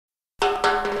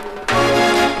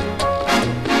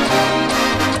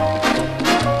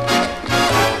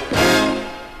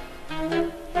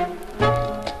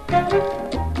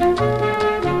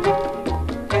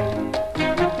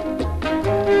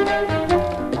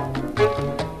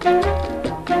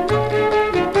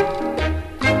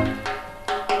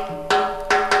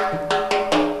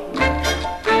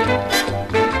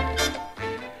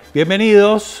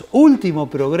Bienvenidos, último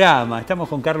programa. Estamos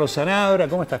con Carlos Sanabra.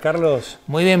 ¿Cómo estás, Carlos?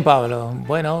 Muy bien, Pablo.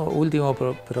 Bueno, último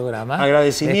programa.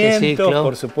 Agradecimientos,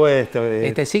 por supuesto.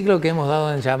 Este ciclo que hemos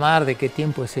dado en llamar de qué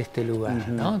tiempo es este lugar,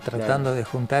 ¿no? Tratando de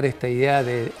juntar esta idea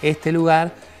de este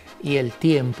lugar y el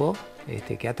tiempo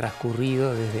que ha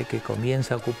transcurrido desde que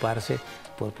comienza a ocuparse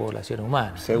por población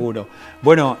humana, ¿no? Seguro.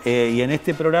 Bueno, y en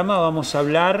este programa vamos a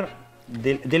hablar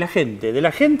de la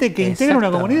gente que integra una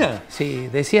comunidad. Sí,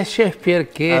 decía Shakespeare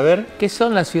que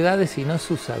son las ciudades y no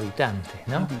sus habitantes,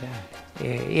 ¿no?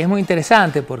 Y es muy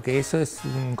interesante porque eso es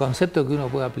un concepto que uno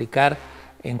puede aplicar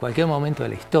en cualquier momento de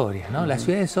la historia, ¿no? Las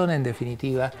ciudades son, en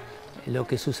definitiva, lo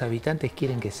que sus habitantes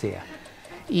quieren que sea.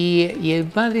 Y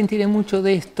el Madryn tiene mucho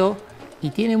de esto y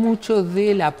tiene mucho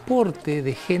del aporte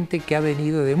de gente que ha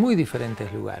venido de muy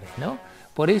diferentes lugares, ¿no?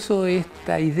 Por eso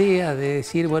esta idea de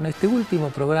decir, bueno, este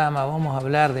último programa vamos a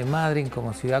hablar de Madryn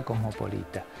como ciudad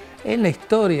cosmopolita. En la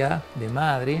historia de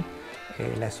Madryn,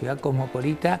 la ciudad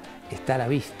cosmopolita está a la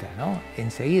vista, ¿no?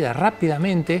 Enseguida,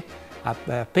 rápidamente,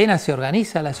 apenas se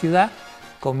organiza la ciudad,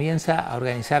 comienza a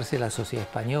organizarse la sociedad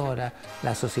española,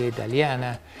 la sociedad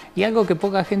italiana, y algo que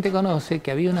poca gente conoce,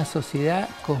 que había una sociedad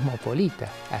cosmopolita,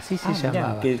 así se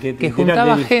llamaba, que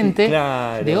juntaba gente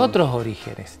de otros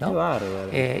orígenes, ¿no? Qué bárbaro.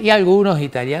 Y algunos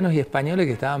italianos y españoles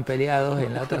que estaban peleados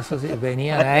en la otra sociedad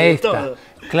venían a esta.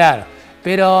 Claro,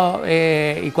 pero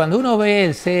y cuando uno ve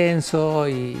el censo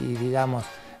y digamos,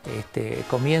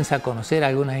 comienza a conocer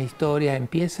algunas historias,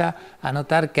 empieza a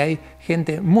notar que hay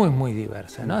gente muy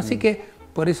diversa, ¿no? Así que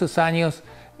por esos años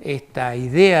esta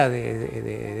idea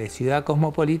de ciudad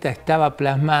cosmopolita estaba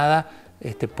plasmada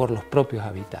por los propios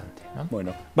habitantes, ¿no?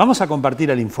 Bueno, vamos a compartir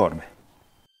el informe.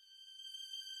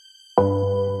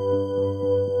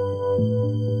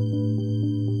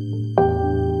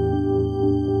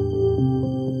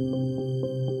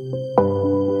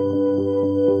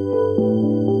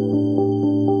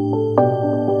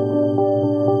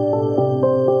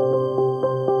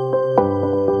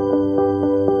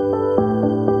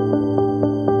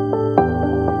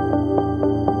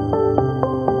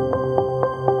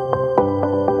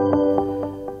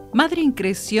 Madryn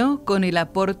creció con el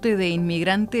aporte de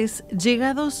inmigrantes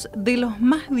llegados de los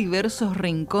más diversos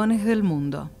rincones del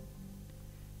mundo.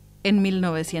 En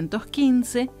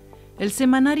 1915, el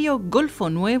semanario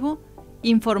Golfo Nuevo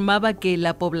informaba que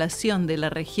la población de la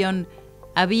región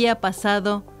había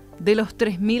pasado de los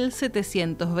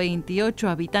 3.728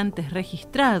 habitantes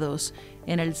registrados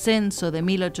en el censo de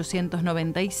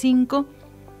 1895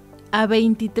 a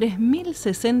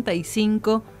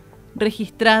 23.065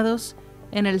 registrados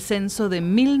en el censo de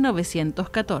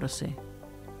 1914.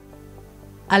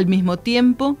 Al mismo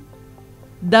tiempo,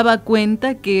 daba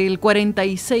cuenta que el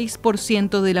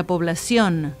 46% de la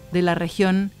población de la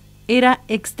región era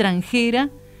extranjera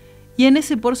y en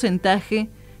ese porcentaje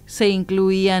se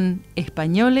incluían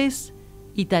españoles,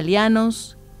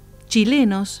 italianos,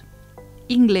 chilenos,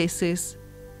 ingleses,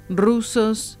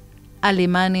 rusos,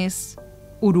 alemanes,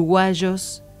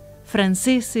 uruguayos,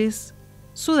 franceses,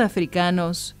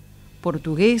 sudafricanos,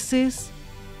 portugueses,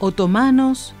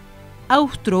 otomanos,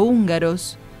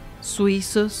 austrohúngaros,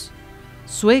 suizos,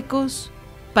 suecos,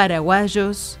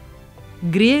 paraguayos,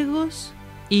 griegos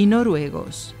y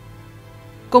noruegos.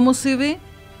 Como se ve,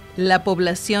 la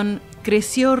población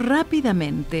creció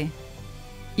rápidamente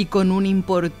y con un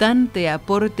importante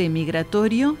aporte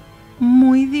migratorio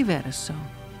muy diverso.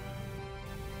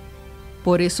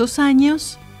 Por esos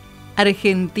años,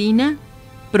 Argentina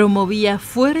promovía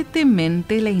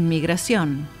fuertemente la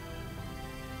inmigración.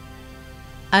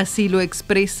 Así lo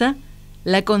expresa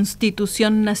la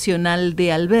Constitución Nacional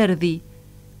de Alberdi,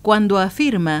 cuando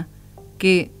afirma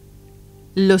que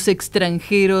los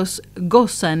extranjeros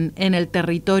gozan en el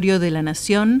territorio de la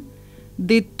nación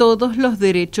de todos los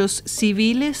derechos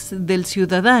civiles del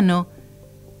ciudadano,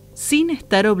 sin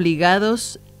estar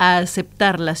obligados a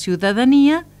aceptar la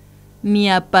ciudadanía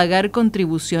ni a pagar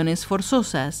contribuciones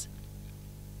forzosas.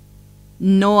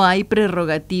 No hay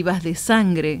prerrogativas de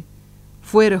sangre,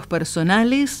 fueros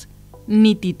personales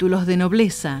ni títulos de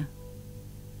nobleza.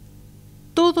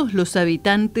 Todos los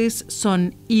habitantes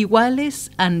son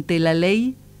iguales ante la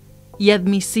ley y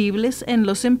admisibles en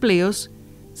los empleos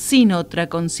sin otra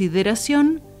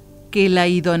consideración que la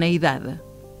idoneidad.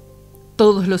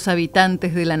 Todos los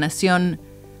habitantes de la nación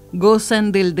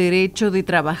gozan del derecho de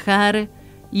trabajar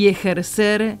y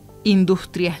ejercer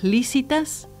industrias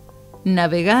lícitas,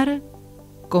 navegar,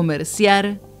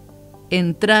 comerciar,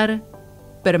 entrar,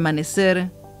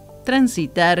 permanecer,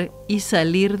 transitar y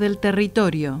salir del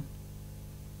territorio,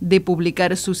 de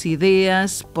publicar sus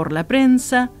ideas por la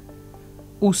prensa,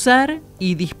 usar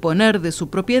y disponer de su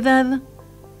propiedad,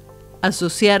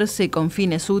 asociarse con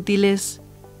fines útiles,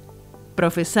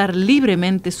 profesar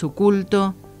libremente su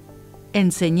culto,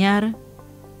 enseñar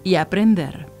y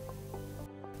aprender.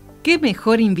 ¿Qué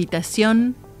mejor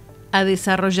invitación a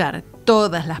desarrollar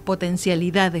todas las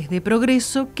potencialidades de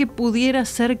progreso que pudiera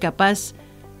ser capaz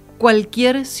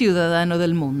cualquier ciudadano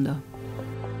del mundo?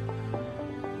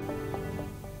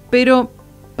 Pero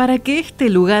para que este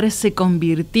lugar se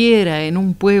convirtiera en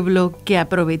un pueblo que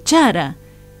aprovechara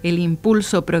el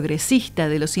impulso progresista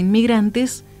de los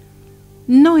inmigrantes,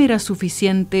 no era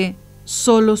suficiente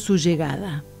solo su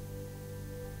llegada.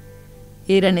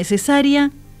 Era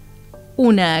necesaria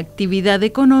una actividad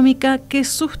económica que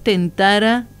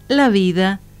sustentara la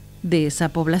vida de esa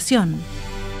población.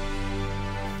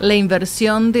 La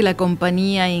inversión de la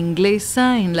compañía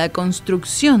inglesa en la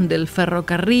construcción del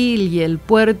ferrocarril y el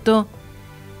puerto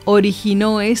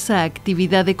originó esa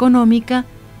actividad económica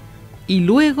y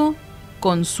luego,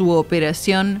 con su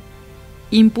operación,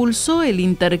 impulsó el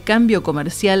intercambio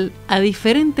comercial a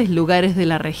diferentes lugares de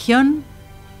la región,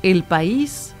 el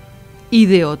país y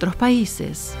de otros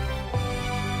países.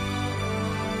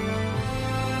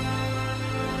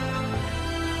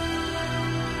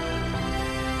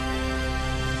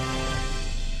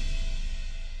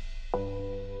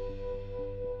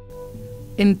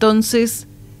 Entonces,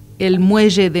 el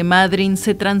muelle de Madryn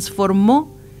se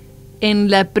transformó en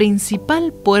la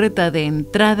principal puerta de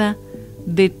entrada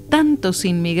de tantos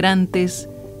inmigrantes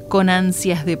con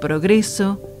ansias de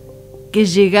progreso que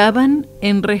llegaban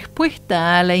en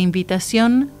respuesta a la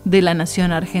invitación de la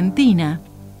nación argentina,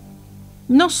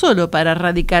 no solo para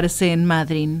radicarse en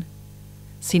Madryn,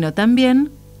 sino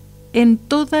también en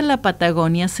toda la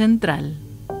Patagonia central.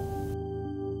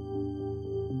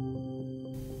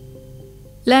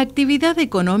 La actividad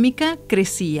económica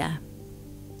crecía.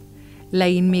 La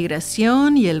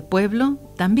inmigración y el pueblo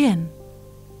también.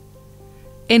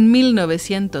 En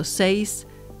 1906,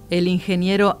 el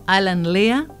ingeniero Alan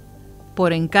Lea,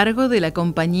 por encargo de la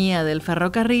Compañía del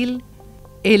Ferrocarril,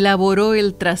 elaboró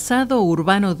el trazado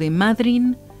urbano de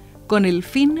Madryn con el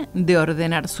fin de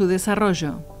ordenar su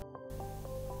desarrollo.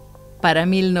 Para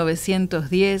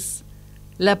 1910,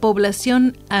 la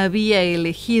población había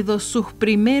elegido sus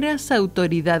primeras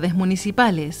autoridades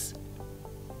municipales.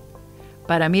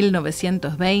 Para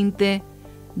 1920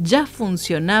 ya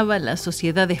funcionaba la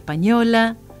Sociedad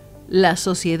Española, la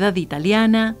Sociedad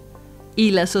Italiana y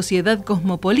la Sociedad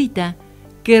Cosmopolita,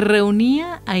 que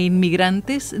reunía a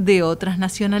inmigrantes de otras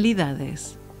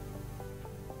nacionalidades.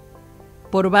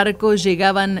 Por barco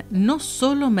llegaban no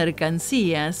solo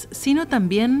mercancías, sino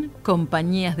también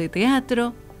compañías de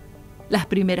teatro, las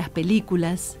primeras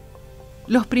películas,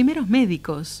 los primeros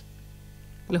médicos,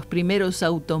 los primeros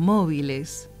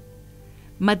automóviles,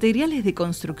 materiales de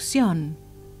construcción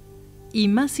y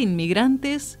más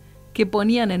inmigrantes que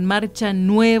ponían en marcha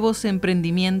nuevos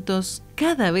emprendimientos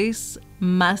cada vez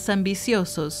más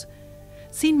ambiciosos,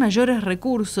 sin mayores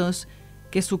recursos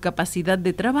que su capacidad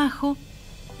de trabajo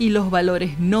y los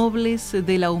valores nobles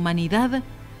de la humanidad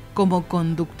como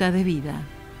conducta de vida.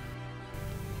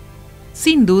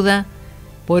 Sin duda,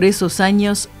 por esos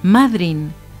años,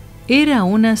 Madryn era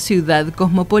una ciudad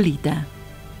cosmopolita.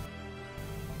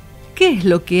 ¿Qué es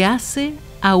lo que hace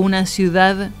a una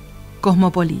ciudad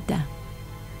cosmopolita?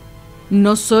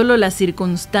 No solo la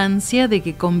circunstancia de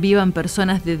que convivan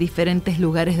personas de diferentes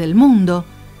lugares del mundo,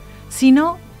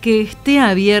 sino que esté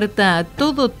abierta a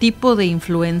todo tipo de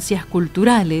influencias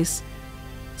culturales,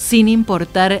 sin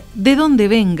importar de dónde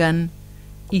vengan,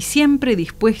 y siempre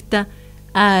dispuesta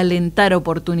a alentar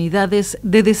oportunidades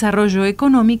de desarrollo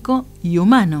económico y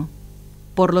humano.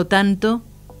 Por lo tanto,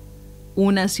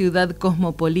 una ciudad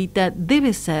cosmopolita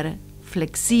debe ser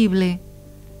flexible,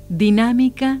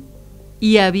 dinámica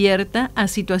y abierta a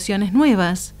situaciones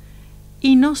nuevas,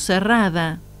 y no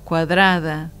cerrada,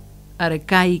 cuadrada,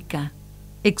 arcaica,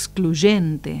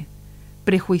 excluyente,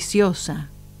 prejuiciosa,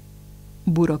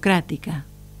 burocrática.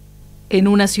 En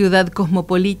una ciudad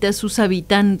cosmopolita sus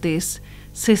habitantes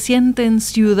se sienten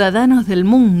ciudadanos del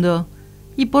mundo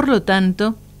y, por lo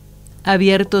tanto,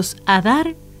 abiertos a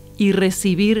dar y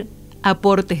recibir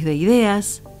aportes de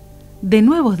ideas, de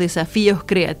nuevos desafíos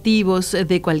creativos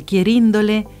de cualquier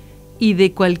índole y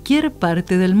de cualquier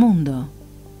parte del mundo.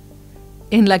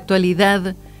 En la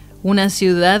actualidad, una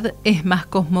ciudad es más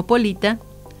cosmopolita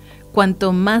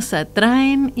cuanto más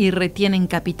atraen y retienen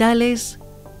capitales,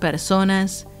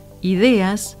 personas,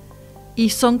 ideas, y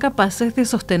son capaces de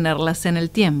sostenerlas en el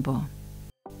tiempo.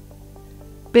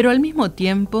 Pero al mismo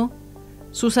tiempo,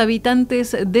 sus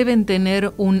habitantes deben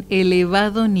tener un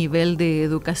elevado nivel de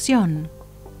educación,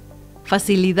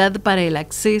 facilidad para el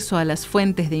acceso a las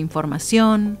fuentes de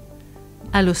información,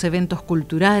 a los eventos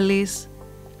culturales,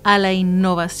 a la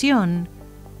innovación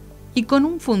y con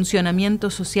un funcionamiento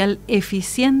social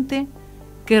eficiente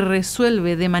que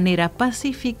resuelve de manera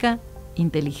pacífica,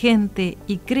 inteligente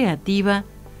y creativa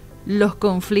los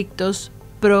conflictos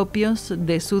propios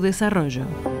de su desarrollo.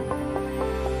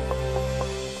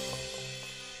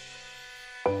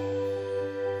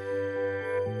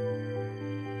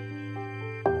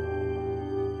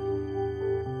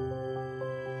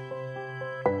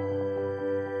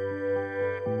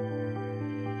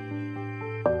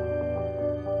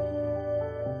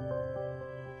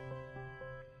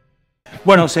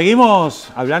 Bueno,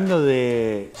 seguimos hablando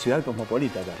de Ciudad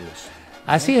Cosmopolita, Carlos.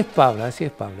 Así es, Pablo, así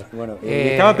es, Pablo. Bueno,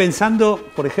 estaba pensando,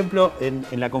 por ejemplo,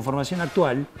 en la conformación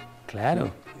actual. Claro.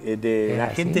 De la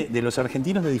gente, de los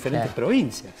argentinos de diferentes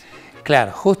provincias.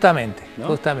 Claro, justamente, ¿no?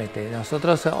 justamente.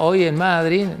 Nosotros hoy en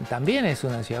Madryn también es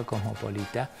una ciudad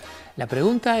cosmopolita. La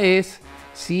pregunta es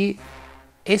si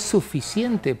es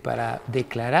suficiente para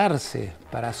declararse,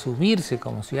 para asumirse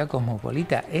como ciudad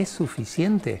cosmopolita. ¿Es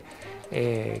suficiente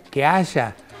que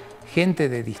haya gente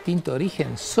de distinto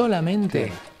origen solamente?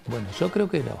 Sí. Bueno, yo creo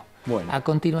que no. Bueno. A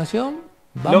continuación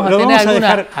vamos a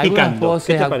tener algunas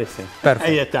voces. ¿Qué te parece? Perfecto.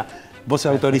 Ahí está. Voz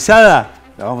autorizada,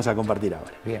 la vamos a compartir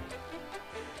ahora. Bien.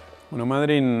 Bueno,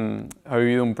 Madryn ha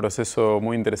vivido un proceso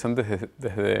muy interesante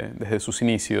desde sus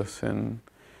inicios en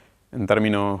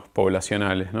términos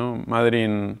poblacionales, ¿no?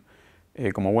 Madryn,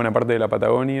 como buena parte de la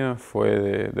Patagonia, fue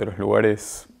de los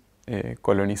lugares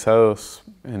colonizados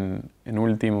en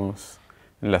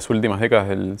las últimas décadas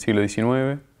del siglo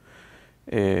XIX.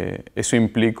 Eso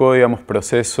implicó, digamos,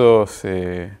 procesos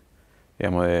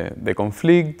digamos, de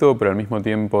conflicto, pero al mismo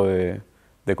tiempo de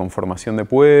conformación de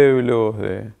pueblos,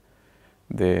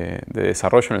 de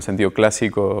desarrollo en el sentido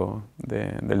clásico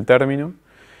del término.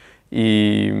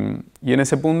 Y en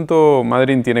ese punto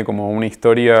Madryn tiene como una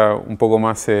historia un poco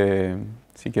más,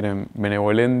 si quieren,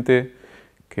 benevolente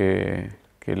que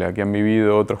la que han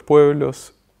vivido otros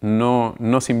pueblos, no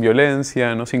sin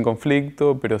violencia, no sin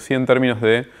conflicto, pero sí en términos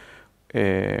de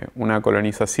una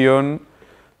colonización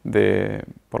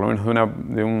por lo menos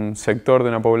de un sector de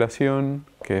una población,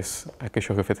 que es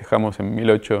aquellos que festejamos en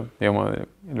digamos,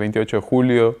 el 28 de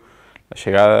julio, la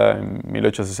llegada en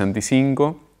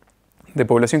 1865, de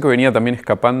población que venía también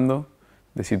escapando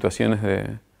de situaciones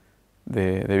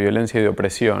de violencia y de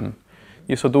opresión.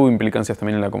 Y eso tuvo implicancias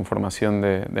también en la conformación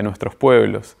de nuestros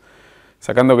pueblos.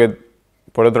 Sacando que,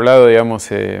 por otro lado, digamos,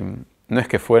 no es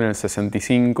que fue en el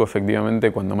 65,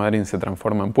 efectivamente, cuando Madryn se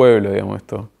transforma en pueblo, digamos,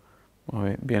 esto, como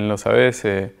bien lo sabés,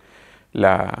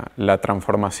 la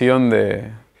transformación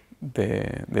de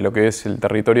lo que es el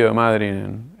territorio de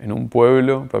Madryn en un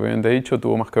pueblo, propiamente dicho,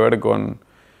 tuvo más que ver con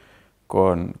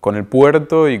el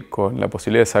puerto y con la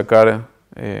posibilidad de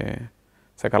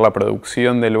sacar la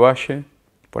producción del valle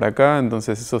por acá.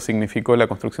 Entonces eso significó la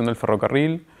construcción del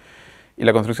ferrocarril. Y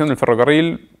la construcción del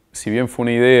ferrocarril, si bien fue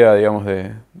una idea, digamos,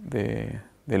 de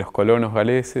los colonos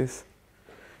galeses,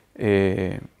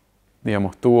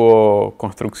 digamos, tuvo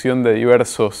construcción de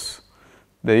diversas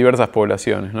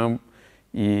poblaciones, ¿no?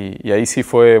 Y ahí sí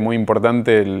fue muy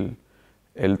importante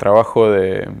el trabajo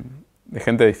de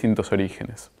gente de distintos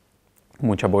orígenes.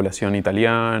 Mucha población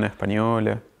italiana,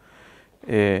 española.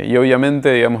 Y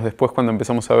obviamente, digamos, después cuando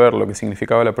empezamos a ver lo que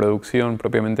significaba la producción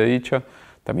propiamente dicha,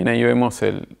 también ahí vemos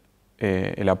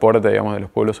el aporte, digamos, de los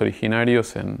pueblos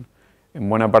originarios en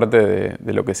buena parte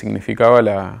de lo que significaba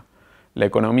la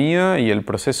economía y el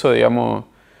proceso, digamos,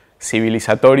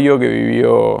 civilizatorio que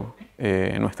vivió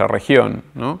nuestra región,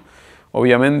 ¿no?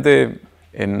 Obviamente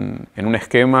en un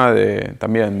esquema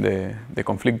también de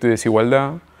conflicto y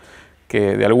desigualdad,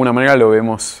 que de alguna manera lo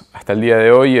vemos hasta el día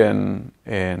de hoy en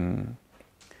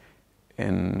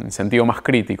sentido más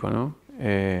crítico, ¿no?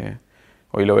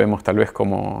 Hoy lo vemos tal vez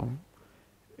como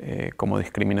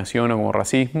discriminación o como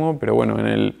racismo, pero bueno,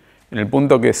 en el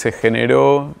punto que se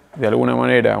generó de alguna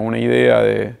manera una idea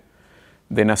de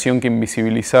nación que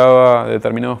invisibilizaba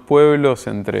determinados pueblos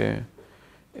entre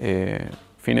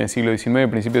fines del siglo XIX y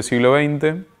principios del siglo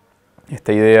XX,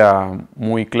 esta idea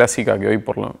muy clásica que hoy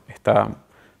está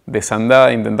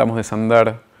desandada, intentamos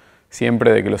desandar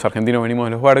siempre, de que los argentinos venimos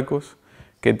de los barcos,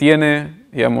 que tiene,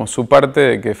 digamos, su parte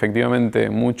de que efectivamente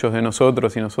muchos de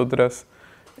nosotros y nosotras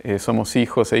somos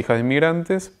hijos e hijas de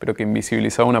inmigrantes, pero que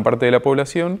invisibilizaba una parte de la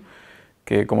población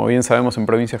que, como bien sabemos, en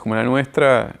provincias como la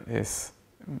nuestra es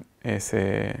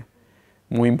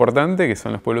muy importante, que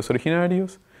son los pueblos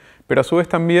originarios, pero a su vez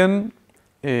también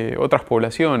otras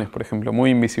poblaciones, por ejemplo,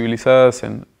 muy invisibilizadas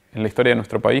en la historia de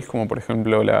nuestro país, como por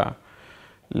ejemplo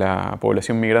la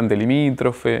población migrante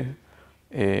limítrofe,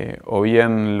 o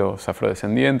bien los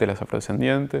afrodescendientes, las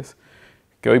afrodescendientes,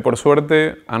 que hoy por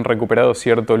suerte han recuperado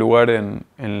cierto lugar en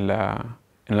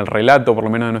el relato, por lo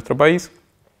menos de nuestro país,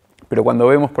 pero cuando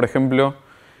vemos, por ejemplo,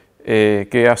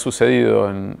 qué ha sucedido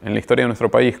en la historia de nuestro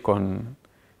país con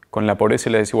la pobreza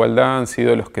y la desigualdad, han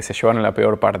sido los que se llevaron la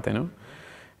peor parte, ¿no?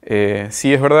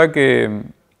 Sí es verdad que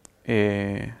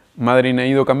Madryn ha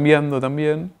ido cambiando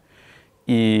también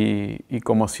y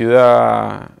como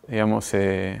ciudad, digamos,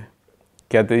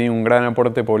 que ha tenido un gran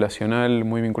aporte poblacional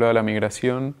muy vinculado a la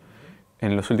migración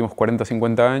en los últimos 40 o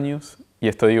 50 años, y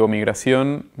esto digo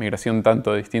migración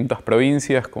tanto de distintas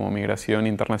provincias como migración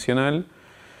internacional.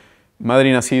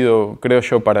 Madryn ha sido, creo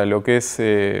yo, para lo que es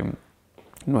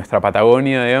nuestra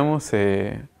Patagonia, digamos,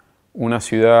 una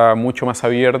ciudad mucho más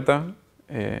abierta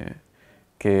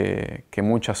que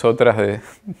muchas otras de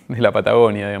la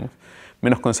Patagonia, digamos.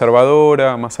 Menos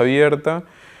conservadora, más abierta,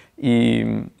 y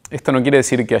esto no quiere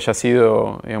decir que haya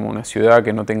sido, digamos, una ciudad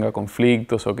que no tenga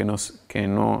conflictos o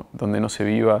donde no se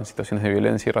viva situaciones de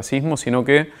violencia y racismo, sino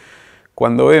que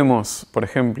cuando vemos, por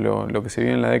ejemplo, lo que se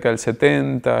vive en la década del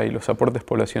 70 y los aportes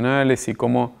poblacionales y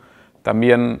cómo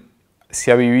también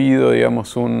se ha vivido,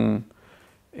 digamos, un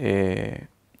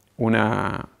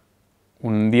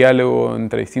diálogo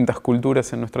entre distintas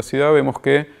culturas en nuestra ciudad, vemos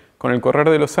que con el correr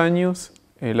de los años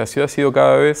la ciudad ha sido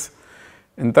cada vez,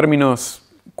 en términos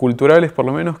culturales por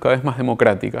lo menos, cada vez más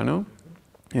democrática, ¿no?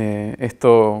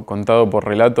 Esto contado por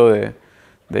relato de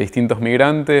distintos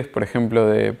migrantes, por ejemplo,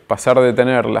 de pasar de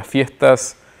tener las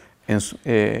fiestas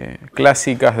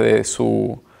clásicas de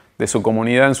su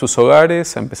comunidad en sus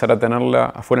hogares, a empezar a tenerla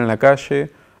afuera en la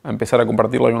calle, a empezar a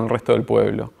compartirla con el resto del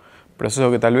pueblo.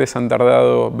 Procesos que tal vez han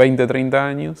tardado 20, 30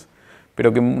 años,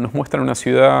 pero que nos muestran una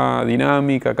ciudad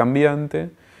dinámica, cambiante,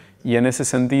 y en ese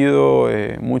sentido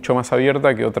mucho más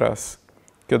abierta que otras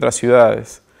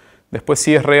ciudades. Después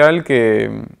sí es real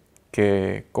que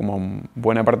como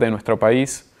buena parte de nuestro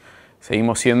país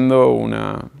seguimos siendo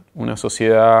una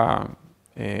sociedad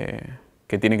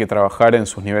que tiene que trabajar en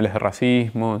sus niveles de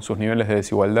racismo, en sus niveles de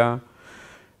desigualdad,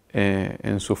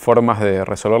 en sus formas de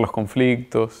resolver los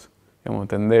conflictos, digamos,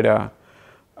 tender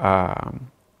a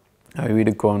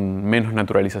vivir con menos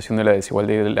naturalización de la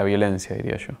desigualdad y de la violencia,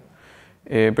 diría yo.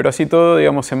 Pero así todo,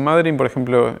 digamos, en Madryn, por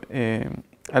ejemplo,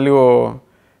 algo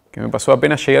que me pasó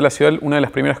apenas llegué a la ciudad, una de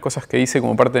las primeras cosas que hice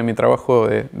como parte de mi trabajo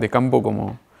de campo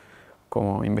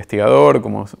como investigador,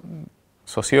 como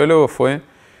sociólogo, fue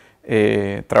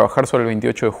trabajar sobre el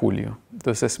 28 de julio.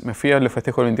 Entonces me fui al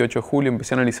festejo del 28 de julio,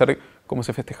 empecé a analizar cómo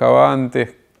se festejaba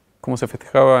antes, cómo se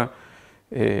festejaba,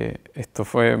 esto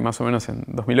fue más o menos en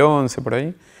 2011, por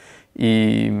ahí,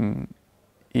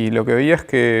 y lo que veía es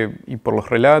que, y por los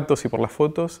relatos y por las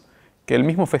fotos, que el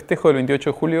mismo festejo del 28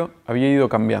 de julio había ido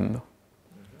cambiando,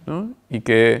 ¿no? Y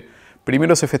que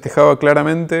primero se festejaba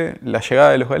claramente la llegada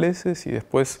de los galeses y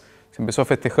después se empezó a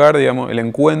festejar, digamos, el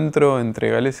encuentro entre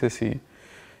galeses y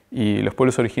los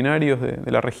pueblos originarios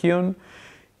de la región,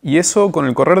 y eso con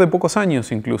el correr de pocos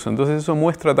años incluso. Entonces eso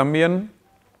muestra también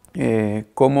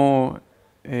cómo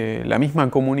la misma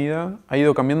comunidad ha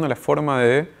ido cambiando la forma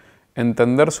de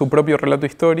entender su propio relato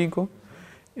histórico,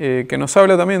 que nos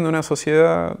habla también de una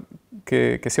sociedad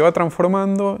que se va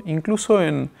transformando, incluso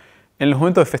en los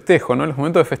momentos de festejo, ¿no? Los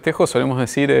momentos de festejo, solemos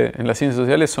decir en las ciencias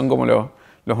sociales, son como los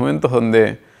momentos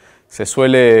donde se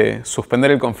suele suspender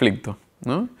el conflicto,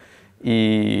 ¿no?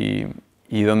 Y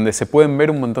donde se pueden ver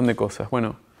un montón de cosas.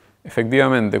 Bueno,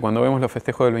 efectivamente, cuando vemos los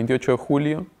festejos del 28 de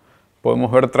julio,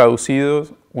 podemos ver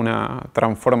traducidos una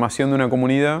transformación de una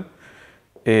comunidad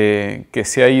que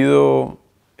se ha ido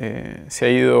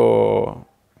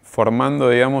formando,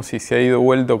 digamos, y se ha ido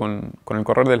vuelto con el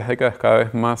correr de las décadas cada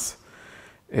vez más,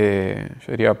 yo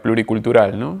diría,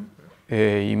 pluricultural, ¿no?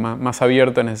 Y más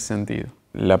abierto en ese sentido.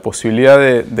 La posibilidad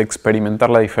de experimentar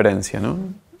la diferencia, ¿no?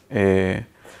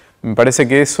 Me parece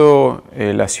que eso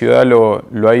la ciudad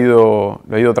lo ha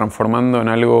ido transformando en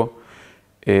algo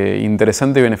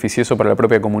interesante y beneficioso para la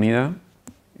propia comunidad.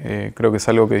 Creo que es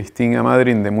algo que distingue a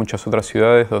Madryn de muchas otras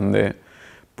ciudades donde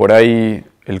por ahí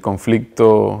el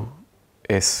conflicto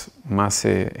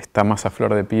está más a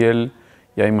flor de piel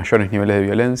y hay mayores niveles de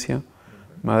violencia.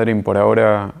 Madryn por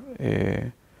ahora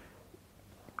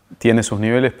tiene sus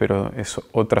niveles, pero es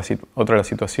otra la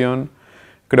situación.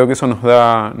 Creo que eso nos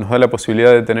da la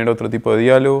posibilidad de tener otro tipo de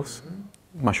diálogos,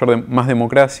 más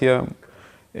democracia,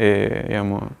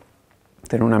 digamos,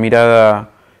 tener una mirada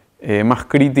más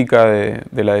crítica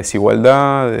de la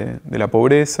desigualdad, de la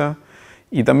pobreza,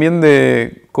 y también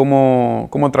de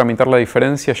cómo tramitar la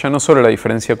diferencia, ya no solo la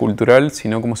diferencia cultural,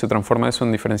 sino cómo se transforma eso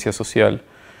en diferencia social.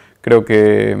 Creo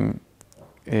que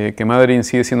Madryn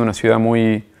sigue siendo una ciudad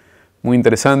muy muy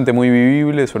interesante, muy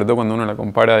vivible, sobre todo cuando uno la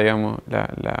compara, digamos,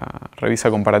 la revisa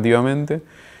comparativamente.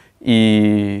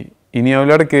 Y ni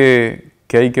hablar que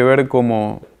hay que ver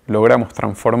cómo logramos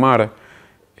transformar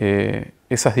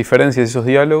esas diferencias, esos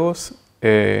diálogos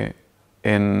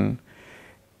en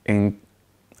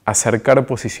acercar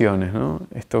posiciones, ¿no?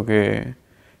 Esto que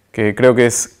creo que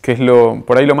es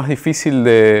por ahí lo más difícil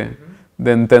de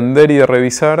entender y de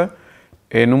revisar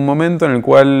en un momento en el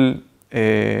cual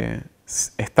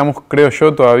estamos, creo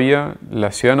yo, todavía,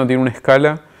 la ciudad no tiene una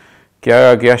escala que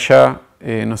haga que haya,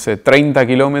 no sé, 30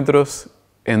 kilómetros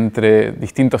entre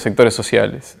distintos sectores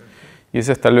sociales. Y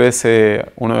ese es tal vez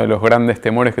uno de los grandes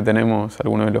temores que tenemos,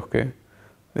 algunos de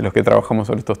los que trabajamos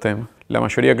sobre estos temas. La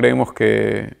mayoría creemos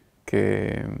que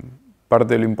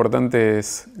parte de lo importante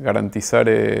es garantizar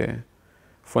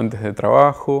fuentes de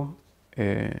trabajo,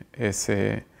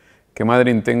 que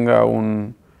Madryn tenga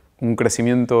un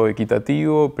crecimiento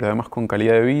equitativo, pero además con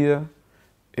calidad de vida.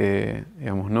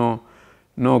 Digamos,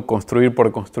 no construir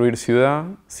por construir ciudad,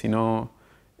 sino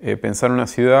pensar una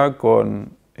ciudad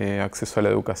con acceso a la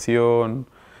educación,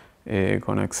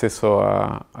 con acceso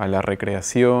a la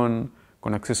recreación,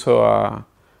 con acceso a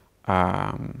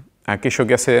aquello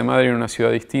que hace de Madryn una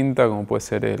ciudad distinta, como puede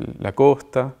ser la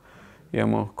costa,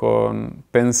 digamos, con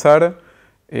pensar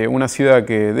una ciudad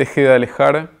que deje de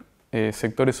alejar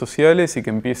sectores sociales y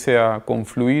que empiece a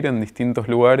confluir en distintos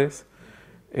lugares,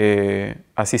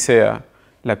 así sea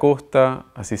la costa,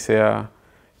 así sea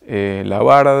la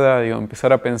barda, digo,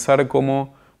 empezar a pensar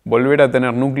cómo volver a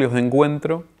tener núcleos de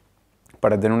encuentro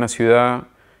para tener una ciudad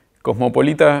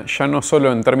cosmopolita, ya no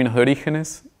solo en términos de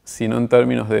orígenes, sino en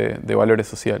términos de valores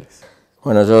sociales.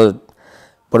 Bueno, yo,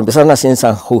 por empezar, nací en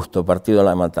San Justo, partido de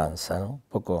La Matanza, ¿no?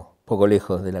 Poco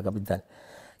lejos de la capital,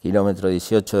 kilómetro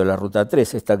 18 de la Ruta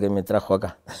 3, esta que me trajo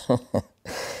acá.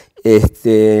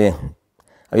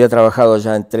 Había trabajado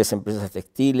ya en 3 empresas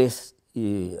textiles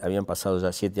y habían pasado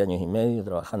ya 7 años y medio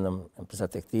trabajando en empresas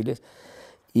textiles.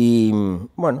 Y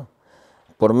bueno,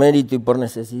 por mérito y por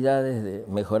necesidades de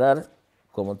mejorar,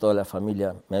 como toda la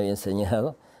familia me había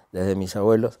enseñado, desde mis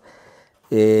abuelos,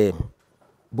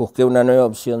 busqué una nueva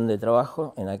opción de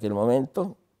trabajo en aquel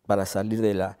momento para salir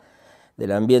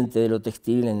del ambiente de lo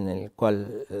textil en el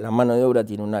cual la mano de obra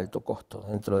tiene un alto costo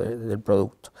dentro del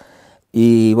producto.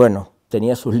 Y bueno,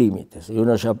 tenía sus límites y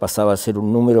uno ya pasaba a ser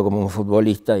un número como un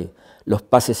futbolista y los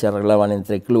pases se arreglaban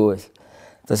entre clubes.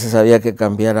 Entonces había que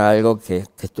cambiar a algo que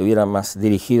estuviera más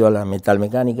dirigido a la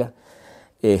metalmecánica.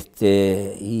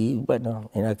 Y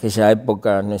bueno, en aquella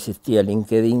época no existía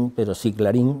LinkedIn, pero sí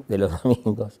Clarín de los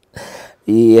domingos.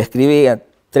 Y escribí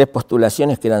 3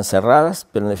 postulaciones que eran cerradas,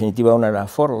 pero en definitiva una era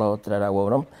Ford, la otra era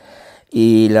Huabrón,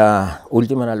 y la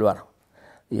última era Lugar.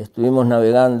 Y estuvimos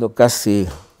navegando casi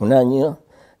un año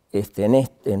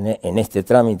en este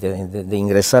trámite de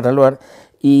ingresar al Lugar,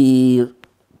 y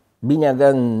vine acá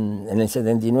en el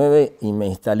 79 y me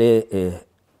instalé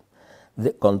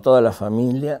con toda la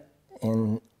familia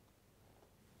en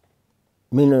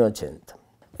 1980.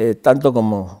 Tanto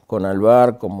como con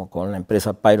Alvar, como con la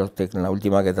empresa Pyrotech, en la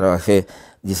última que trabajé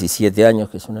 17 años,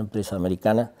 que es una empresa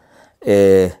americana,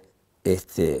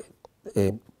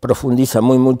 profundiza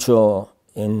mucho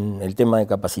en el tema de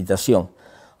capacitación.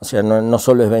 O sea, no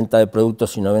solo es venta de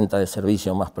productos, sino venta de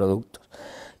servicios más productos.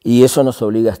 Y eso nos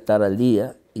obliga a estar al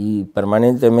día y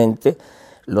permanentemente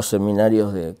los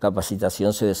seminarios de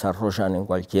capacitación se desarrollan en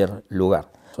cualquier lugar.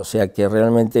 O sea que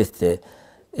realmente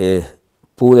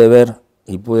pude ver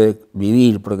y pude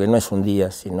vivir, porque no es un día,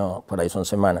 sino por ahí son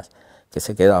semanas que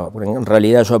se quedaba. Porque en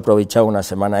realidad yo aprovechaba una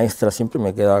semana extra, siempre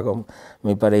me quedaba con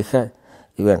mi pareja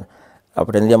y bueno,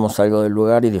 aprendíamos algo del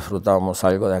lugar y disfrutábamos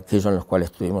algo de aquello en los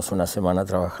cuales estuvimos una semana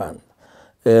trabajando.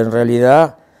 En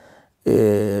realidad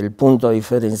el punto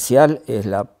diferencial es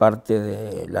la parte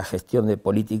de la gestión de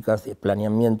políticas de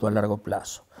planeamiento a largo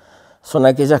plazo. Son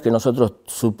aquellas que nosotros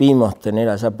supimos tener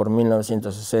allá por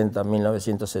 1960,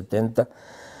 1970,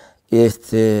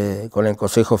 con el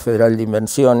Consejo Federal de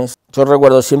Inversiones. Yo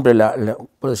recuerdo siempre,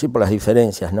 por decir, por las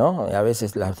diferencias, ¿no? A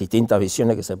veces las distintas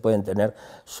visiones que se pueden tener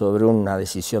sobre una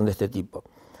decisión de este tipo.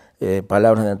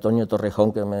 Palabras de Antonio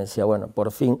Torrejón que me decía, bueno,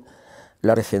 por fin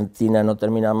la Argentina no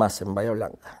termina más en Bahía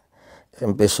Blanca.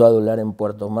 Empezó a doblar en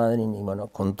Puerto Madryn y bueno,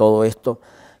 con todo esto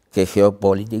que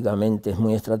geopolíticamente es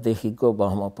muy estratégico,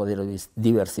 vamos a poder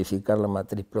diversificar la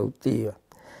matriz productiva.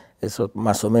 Eso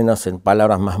más o menos en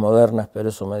palabras más modernas, pero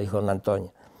eso me dijo don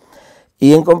Antonio.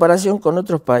 Y en comparación con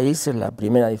otros países, la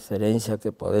primera diferencia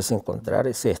que podés encontrar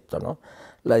es esto, ¿no?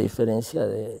 La diferencia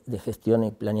de gestión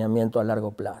y planeamiento a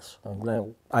largo plazo.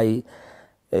 Hay,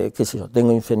 qué sé yo,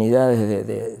 tengo infinidades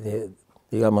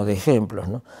digamos, de ejemplos,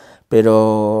 ¿no?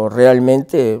 pero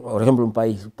realmente, por ejemplo, un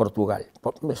país, Portugal,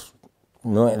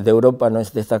 de Europa no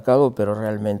es destacado, pero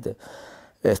realmente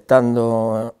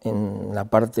estando en la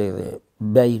parte de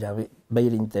Beira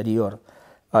interior,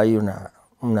 hay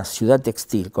una ciudad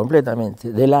textil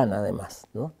completamente, de lana además,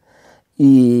 ¿no?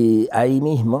 Y ahí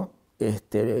mismo,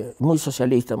 muy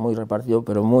socialista, muy repartido,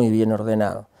 pero muy bien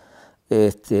ordenado.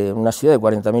 Una ciudad de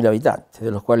 40.000 habitantes,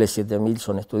 de los cuales 7.000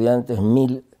 son estudiantes,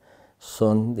 1.000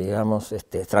 son, digamos,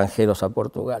 extranjeros a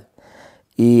Portugal.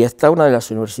 Y está una de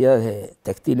las universidades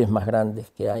textiles más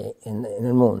grandes que hay en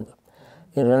el mundo.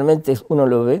 Y realmente uno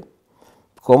lo ve,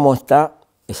 cómo está,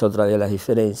 es otra de las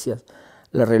diferencias,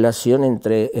 la relación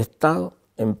entre Estado,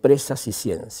 empresas y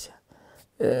ciencia.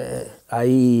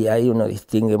 Ahí uno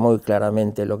distingue muy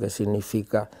claramente lo que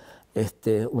significa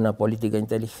una política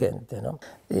inteligente, ¿no?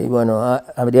 Y bueno,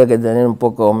 habría que tener un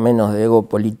poco menos de ego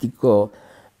político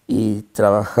y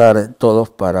trabajar todos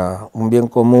para un bien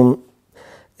común,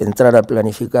 entrar a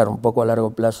planificar un poco a largo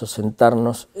plazo,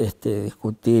 sentarnos,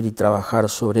 discutir y trabajar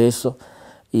sobre eso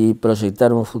y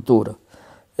proyectar un futuro.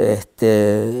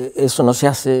 Eso no se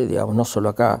hace, digamos, no solo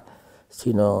acá,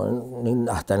 sino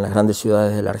hasta en las grandes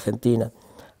ciudades de la Argentina.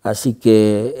 Así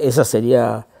que esa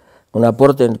sería un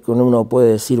aporte en que uno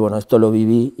puede decir, bueno, esto lo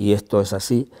viví y esto es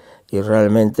así, y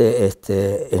realmente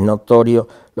es notorio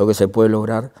lo que se puede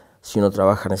lograr si uno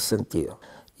trabaja en ese sentido.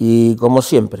 Y como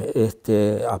siempre,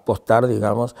 apostar,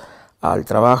 digamos, al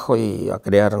trabajo y a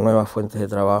crear nuevas fuentes de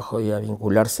trabajo y a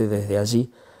vincularse desde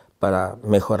allí para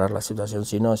mejorar la situación,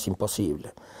 si no es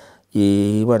imposible.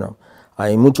 Y bueno,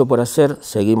 hay mucho por hacer,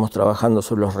 seguimos trabajando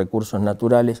sobre los recursos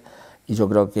naturales y yo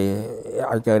creo que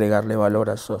hay que agregarle valor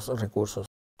a esos recursos.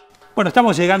 Bueno,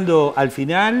 estamos llegando al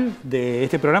final de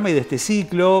este programa y de este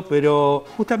ciclo, pero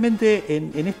justamente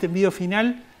en este video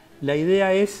final la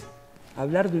idea es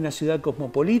hablar de una ciudad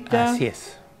cosmopolita. Así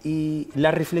es. Y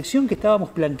la reflexión que estábamos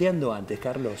planteando antes,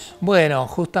 Carlos. Bueno,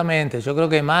 justamente, yo creo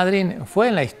que Madryn fue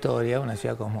en la historia una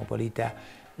ciudad cosmopolita,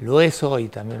 lo es hoy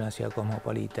también una ciudad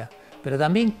cosmopolita, pero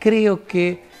también creo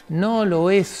que no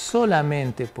lo es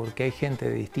solamente porque hay gente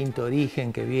de distinto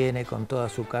origen que viene con toda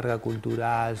su carga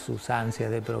cultural, sus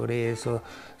ansias de progreso,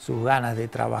 sus ganas de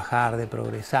trabajar, de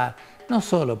progresar, no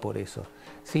solo por eso,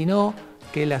 sino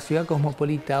que la ciudad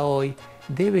cosmopolita hoy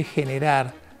debe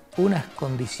generar unas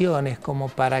condiciones como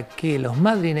para que los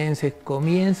madrinenses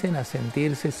comiencen a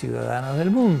sentirse ciudadanos del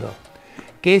mundo,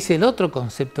 que es el otro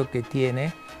concepto que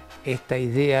tiene esta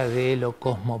idea de lo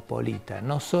cosmopolita.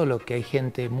 No solo que hay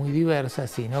gente muy diversa,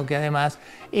 sino que además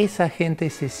esa gente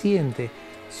se siente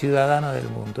ciudadano del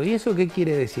mundo. ¿Y eso qué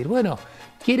quiere decir? Bueno,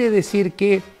 quiere decir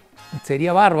que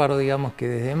sería bárbaro, digamos, que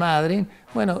desde Madryn,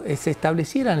 bueno, se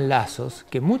establecieran lazos,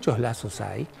 que muchos lazos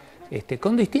hay,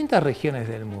 con distintas regiones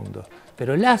del mundo,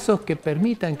 pero lazos que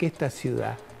permitan que esta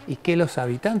ciudad y que los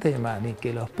habitantes de Madryn,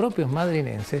 que los propios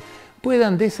madrinenses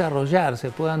puedan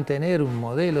desarrollarse, puedan tener un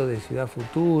modelo de ciudad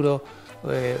futuro,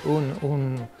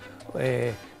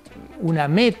 una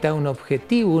meta, un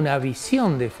objetivo, una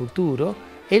visión de futuro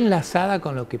enlazada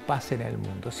con lo que pasa en el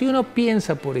mundo. Si uno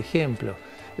piensa, por ejemplo,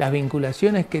 las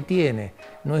vinculaciones que tiene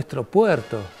nuestro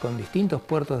puerto con distintos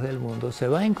puertos del mundo, se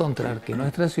va a encontrar que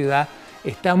nuestra ciudad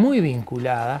está muy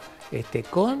vinculada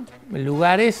con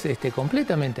lugares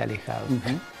completamente alejados.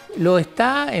 Lo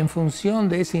está en función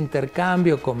de ese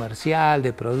intercambio comercial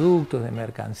de productos, de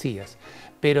mercancías,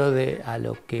 pero a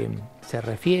lo que se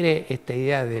refiere esta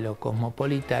idea de lo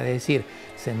cosmopolita, es decir,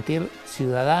 sentir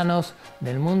ciudadanos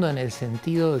del mundo en el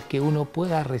sentido de que uno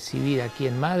pueda recibir aquí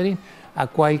en Madryn a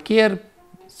cualquier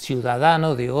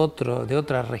ciudadano de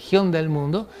otra región del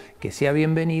mundo que sea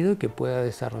bienvenido y que pueda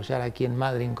desarrollar aquí en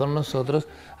Madryn con nosotros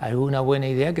alguna buena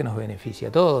idea que nos beneficie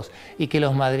a todos y que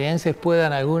los madrilenses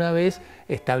puedan alguna vez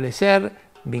establecer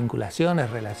vinculaciones,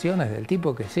 relaciones del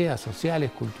tipo que sea,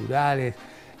 sociales, culturales,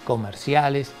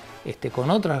 comerciales,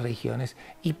 con otras regiones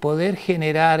y poder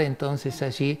generar entonces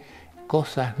allí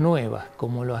cosas nuevas,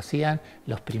 como lo hacían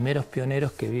los primeros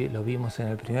pioneros que lo vimos en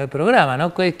el primer programa,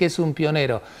 ¿no? ¿Qué es un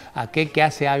pionero? Aquel que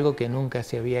hace algo que nunca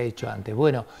se había hecho antes.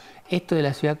 Bueno, esto de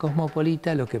la ciudad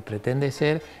cosmopolita lo que pretende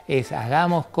ser es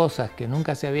hagamos cosas que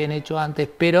nunca se habían hecho antes,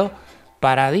 pero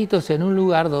paraditos en un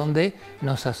lugar donde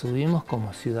nos asumimos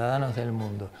como ciudadanos del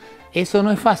mundo. Eso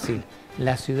no es fácil.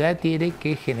 La ciudad tiene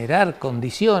que generar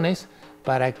condiciones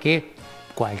para que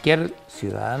cualquier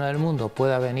ciudadano del mundo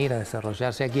pueda venir a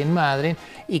desarrollarse aquí en Madryn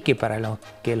y que para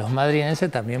que los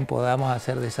madrinenses también podamos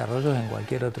hacer desarrollos en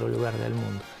cualquier otro lugar del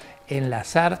mundo.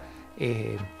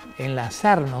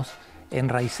 Enlazarnos,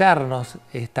 enraizarnos,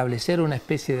 establecer una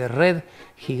especie de red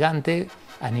gigante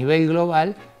a nivel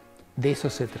global, de eso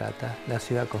se trata la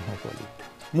ciudad cosmopolita.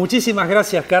 Muchísimas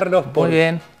gracias, Carlos, por Muy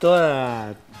bien.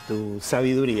 toda tu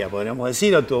sabiduría, podríamos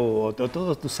decir, o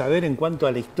todo tu saber en cuanto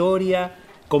a la historia,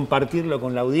 compartirlo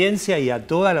con la audiencia y a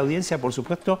toda la audiencia, por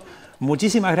supuesto.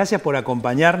 Muchísimas gracias por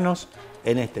acompañarnos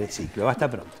en este ciclo. Hasta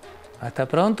pronto. Hasta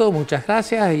pronto, muchas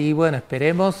gracias y bueno,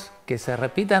 esperemos que se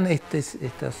repitan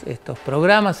estos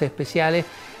programas especiales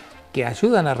que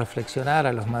ayudan a reflexionar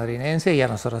a los madrinenses y a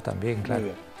nosotros también, claro. Muy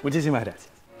bien. Muchísimas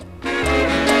gracias.